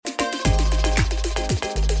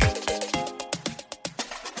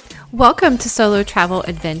Welcome to Solo Travel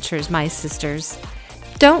Adventures, my sisters.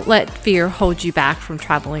 Don't let fear hold you back from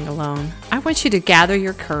traveling alone. I want you to gather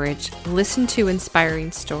your courage, listen to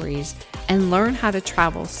inspiring stories, and learn how to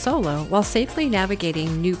travel solo while safely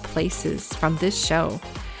navigating new places from this show.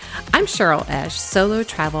 I'm Cheryl Esch, solo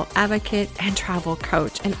travel advocate and travel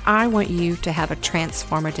coach, and I want you to have a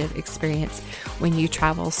transformative experience when you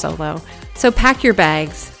travel solo. So pack your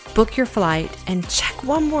bags, book your flight, and check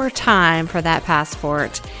one more time for that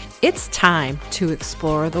passport. It's time to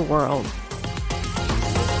explore the world.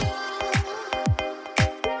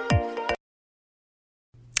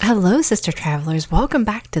 Hello, sister travelers. Welcome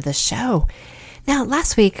back to the show. Now,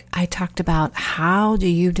 last week I talked about how do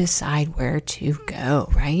you decide where to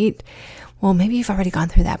go, right? Well, maybe you've already gone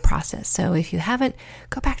through that process. So if you haven't,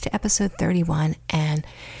 go back to episode 31 and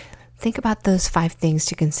think about those 5 things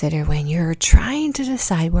to consider when you're trying to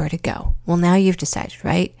decide where to go. Well, now you've decided,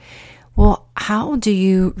 right? Well, how do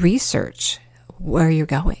you research where you're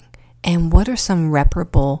going? And what are some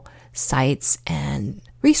reputable sites and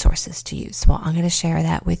resources to use? Well, I'm going to share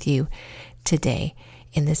that with you today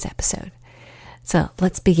in this episode. So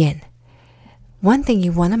let's begin. One thing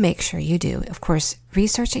you want to make sure you do, of course,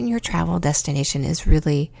 researching your travel destination is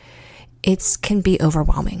really, it can be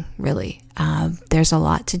overwhelming, really. There's a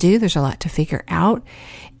lot to do. There's a lot to figure out.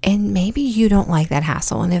 And maybe you don't like that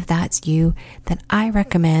hassle. And if that's you, then I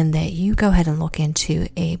recommend that you go ahead and look into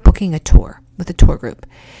booking a tour with a tour group,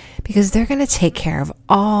 because they're going to take care of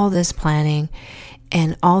all this planning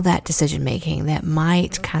and all that decision making that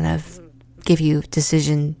might kind of give you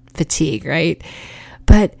decision fatigue, right?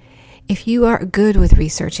 But if you are good with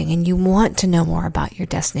researching and you want to know more about your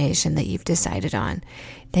destination that you've decided on,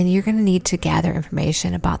 then you're going to need to gather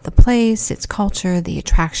information about the place, its culture, the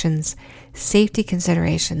attractions, safety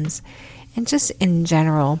considerations, and just in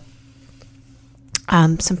general,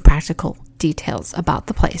 some practical details about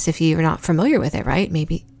the place if you're not familiar with it, right?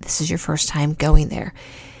 Maybe this is your first time going there.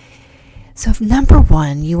 So number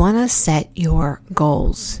 1, you want to set your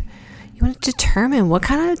goals. You want to determine what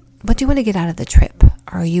do you want to get out of the trip?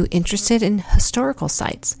 Are you interested in historical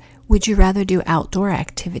sites? Would you rather do outdoor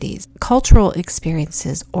activities, cultural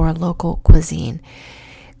experiences, or local cuisine?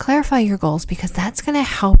 Clarify your goals, because that's going to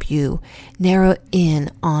help you narrow in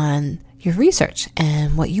on your research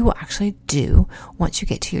and what you will actually do once you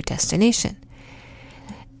get to your destination.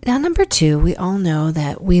 Now, number 2, we all know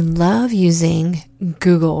that we love using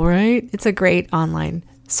Google, right? It's a great online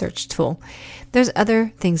search tool. There's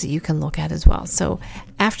other things that you can look at as well. So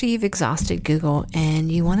after you've exhausted Google and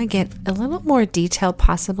you want to get a little more detailed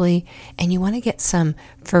possibly, and you want to get some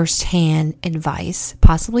firsthand advice,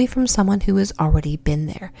 possibly from someone who has already been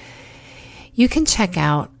there, you can check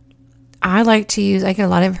out, I get a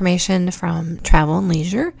lot of information from Travel and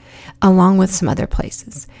Leisure along with some other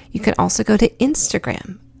places. You could also go to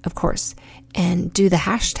Instagram, of course, and do the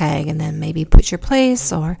hashtag and then maybe put your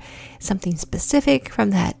place or something specific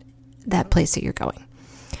from that place that you're going.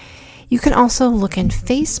 You can also look in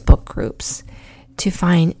Facebook groups to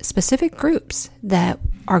find specific groups that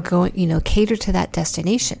are going, cater to that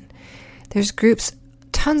destination. There's groups,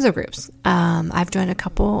 tons of groups. I've joined a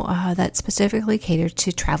couple that specifically cater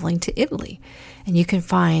to traveling to Italy, and you can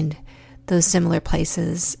find those similar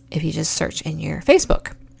places if you just search in your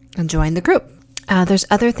Facebook and join the group. There's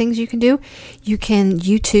other things you can do.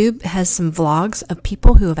 YouTube has some vlogs of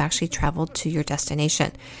people who have actually traveled to your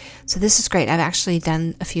destination. So this is great. I've actually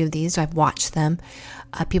done a few of these. I've watched them.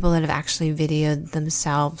 People that have actually videoed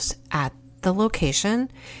themselves at the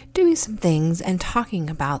location, doing some things and talking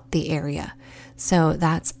about the area. So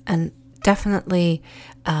that's definitely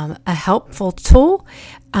a helpful tool.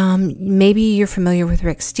 Maybe you're familiar with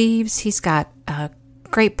Rick Steves. He's got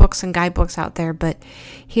great books and guidebooks out there, but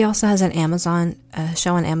he also has an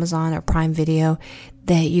show on Amazon or Prime Video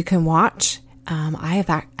that you can watch.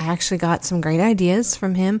 I actually got some great ideas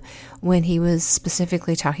from him when he was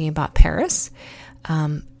specifically talking about Paris,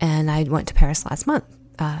 and I went to Paris last month,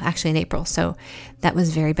 actually in April, so that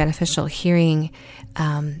was very beneficial hearing,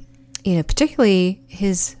 particularly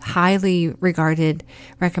his highly regarded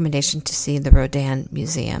recommendation to see the Rodin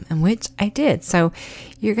Museum, and which I did. So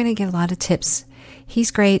you're going to get a lot of tips. He's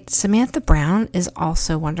great. Samantha Brown is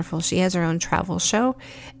also wonderful. She has her own travel show,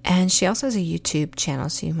 and she also has a YouTube channel,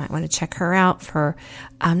 so you might want to check her out for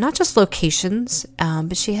not just locations,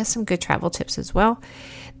 but she has some good travel tips as well.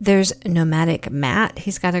 There's Nomadic Matt.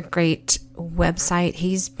 He's got a great website.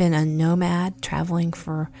 He's been a nomad traveling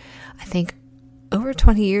for, I think, over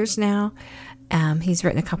 20 years now. He's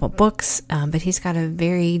written a couple books, but he's got a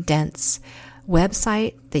very dense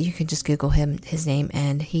website that you can just Google his name,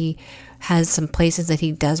 and he has some places that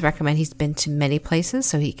he does recommend. He's been to many places,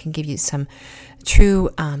 so he can give you some true,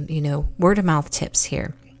 word of mouth tips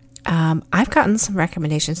here. I've gotten some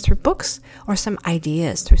recommendations through books or some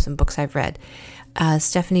ideas through some books I've read.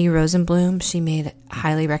 Stephanie Rosenblum, she made a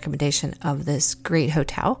highly recommendation of this great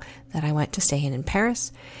hotel that I went to stay in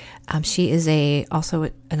Paris. She is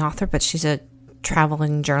also an author, but she's a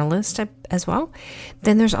traveling journalist as well.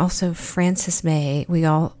 Then there's also Frances May. We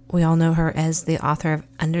all know her as the author of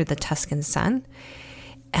Under the Tuscan Sun.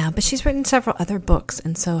 But she's written several other books,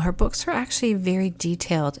 and so her books are actually very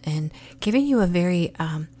detailed and giving you a very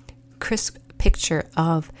crisp picture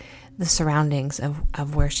of the surroundings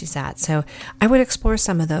of where she's at. So I would explore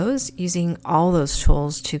some of those, using all those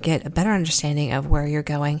tools to get a better understanding of where you're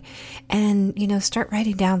going, and start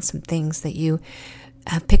writing down some things that you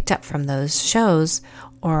have picked up from those shows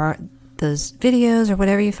or those videos or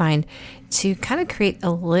whatever you find, to kind of create a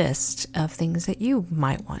list of things that you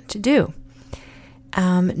might want to do.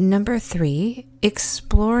 Number 3,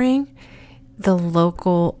 exploring the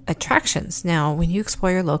local attractions. Now, when you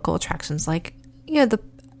explore your local attractions, like the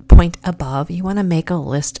point above, you want to make a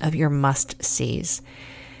list of your must-sees.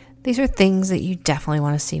 These are things that you definitely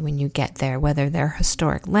want to see when you get there, whether they're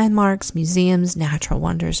historic landmarks, museums, natural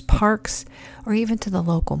wonders, parks, or even to the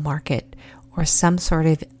local market or some sort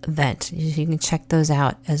of event. You can check those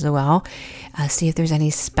out as well. See if there's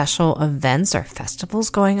any special events or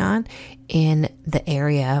festivals going on in the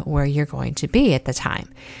area where you're going to be at the time.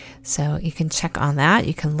 So you can check on that.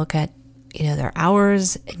 You can look at their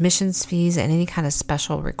hours, admissions fees, and any kind of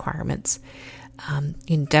special requirements.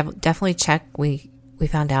 You can definitely check. We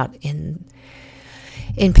found out in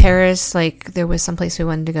Paris, like there was some place we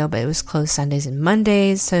wanted to go, but it was closed Sundays and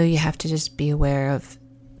Mondays. So you have to just be aware of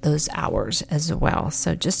those hours as well.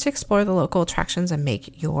 So just explore the local attractions and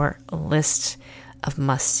make your list of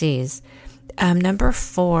must-sees. Number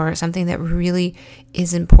 4, something that really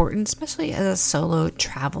is important, especially as a solo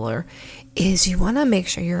traveler, is you want to make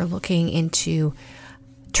sure you're looking into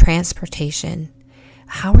transportation.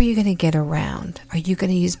 How are you going to get around? Are you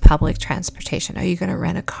going to use public transportation? Are you going to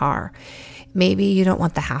rent a car? Maybe you don't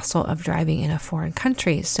want the hassle of driving in a foreign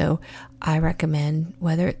country. So I recommend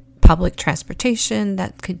whether public transportation,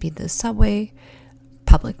 that could be the subway,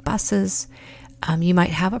 public buses. You might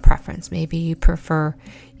have a preference. Maybe you prefer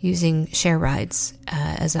using share rides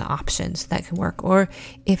as an option, so that can work. Or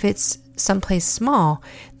if it's someplace small,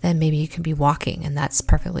 then maybe you can be walking, and that's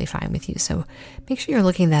perfectly fine with you. So make sure you're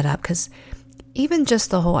looking that up, because even just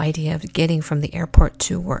the whole idea of getting from the airport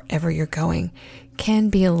to wherever you're going can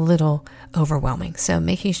be a little overwhelming. So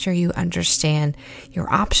making sure you understand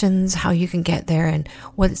your options, how you can get there, and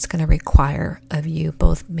what it's going to require of you,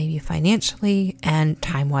 both maybe financially and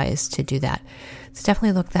time-wise, to do that. So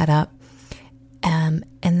definitely look that up.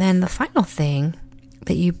 And then the final thing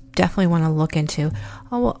that you definitely want to look into,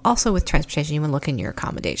 also with transportation, you want to look in your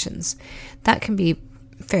accommodations. That can be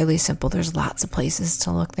fairly simple. There's lots of places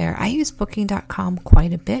to look there. I use booking.com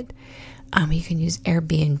quite a bit. You can use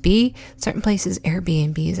Airbnb. Certain places,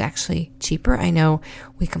 Airbnb is actually cheaper. I know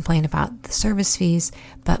we complain about the service fees,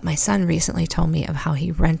 but my son recently told me of how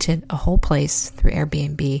he rented a whole place through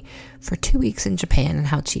Airbnb for 2 weeks in Japan and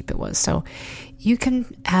how cheap it was. So you can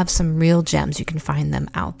have some real gems. You can find them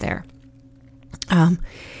out there.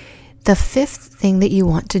 The 5th thing that you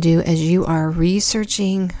want to do as you are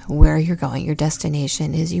researching where you're going, your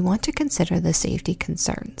destination, is you want to consider the safety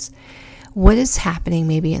concerns. What is happening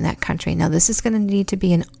maybe in that country? Now, this is going to need to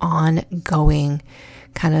be an ongoing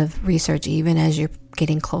kind of research, even as you're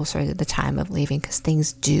getting closer to the time of leaving, because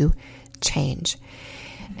things do change.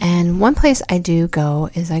 And one place I do go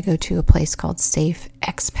is I go to a place called Safe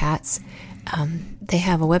Expats. They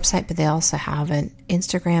have a website, but they also have an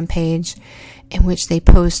Instagram page in which they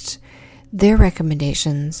post their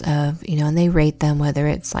recommendations of, and they rate them, whether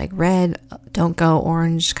it's like red, don't go,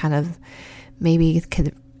 orange, kind of maybe,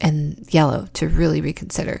 and yellow to really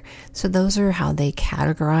reconsider. So those are how they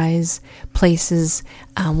categorize places,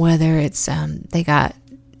 whether it's they got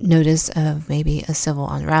notice of maybe a civil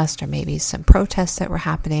unrest or maybe some protests that were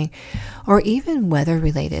happening, or even weather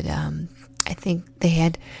related. I think they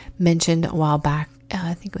had mentioned a while back,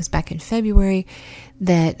 I think it was back in February,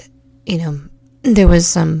 that, there was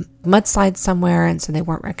some mudslides somewhere, and so they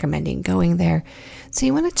weren't recommending going there. So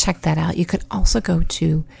you want to check that out. You could also go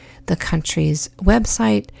to the country's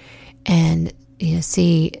website and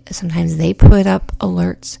see, sometimes they put up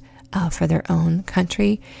alerts for their own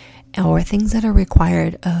country, or things that are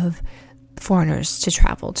required of foreigners to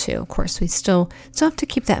travel to. Of course, we still have to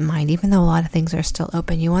keep that in mind, even though a lot of things are still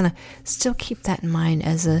open. You want to still keep that in mind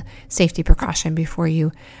as a safety precaution before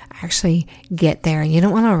you actually get there. And you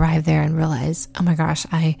don't want to arrive there and realize, oh my gosh,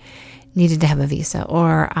 I needed to have a visa,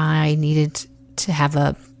 or I needed to have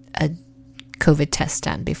a COVID test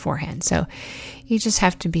done beforehand. So you just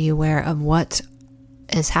have to be aware of what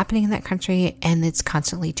is happening in that country, and it's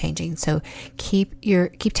constantly changing. So keep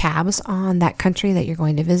tabs on that country that you're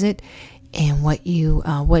going to visit and what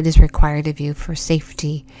is required of you for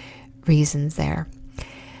safety reasons there.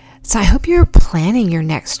 So I hope you're planning your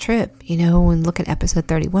next trip. When look at episode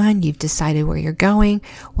 31, you've decided where you're going,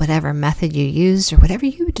 whatever method you used or whatever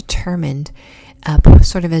you determined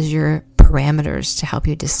sort of as your parameters to help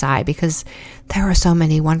you decide, because there are so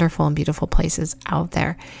many wonderful and beautiful places out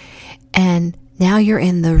there. And now you're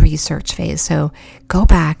in the research phase. So go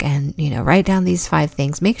back and, write down these 5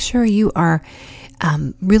 things. Make sure you are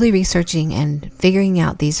really researching and figuring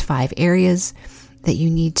out these 5 areas that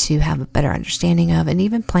you need to have a better understanding of, and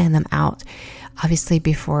even plan them out, obviously,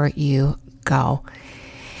 before you go.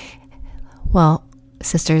 Well,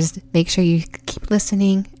 sisters, make sure you keep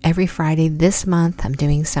listening. Every Friday this month, I'm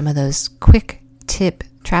doing some of those quick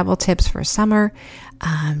travel tips for summer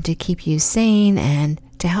to keep you sane and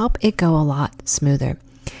to help it go a lot smoother.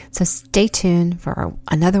 So stay tuned for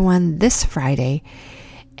another one this Friday,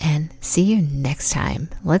 and see you next time.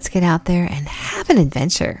 Let's get out there and have an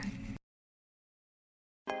adventure.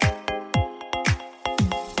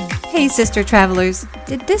 Hey, sister travelers,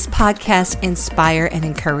 did this podcast inspire and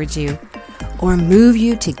encourage you, or move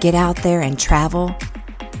you to get out there and travel?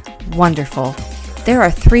 Wonderful. There are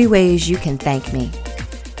 3 ways you can thank me.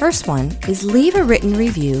 First one is leave a written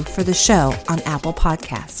review for the show on Apple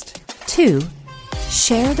Podcast. 2,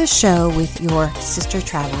 share the show with your sister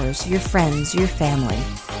travelers, your friends, your family.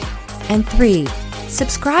 And 3,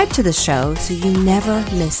 subscribe to the show so you never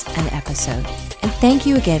miss an episode. And thank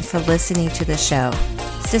you again for listening to the show.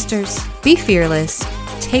 Sisters, be fearless,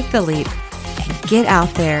 take the leap, and get out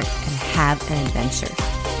there and have an adventure.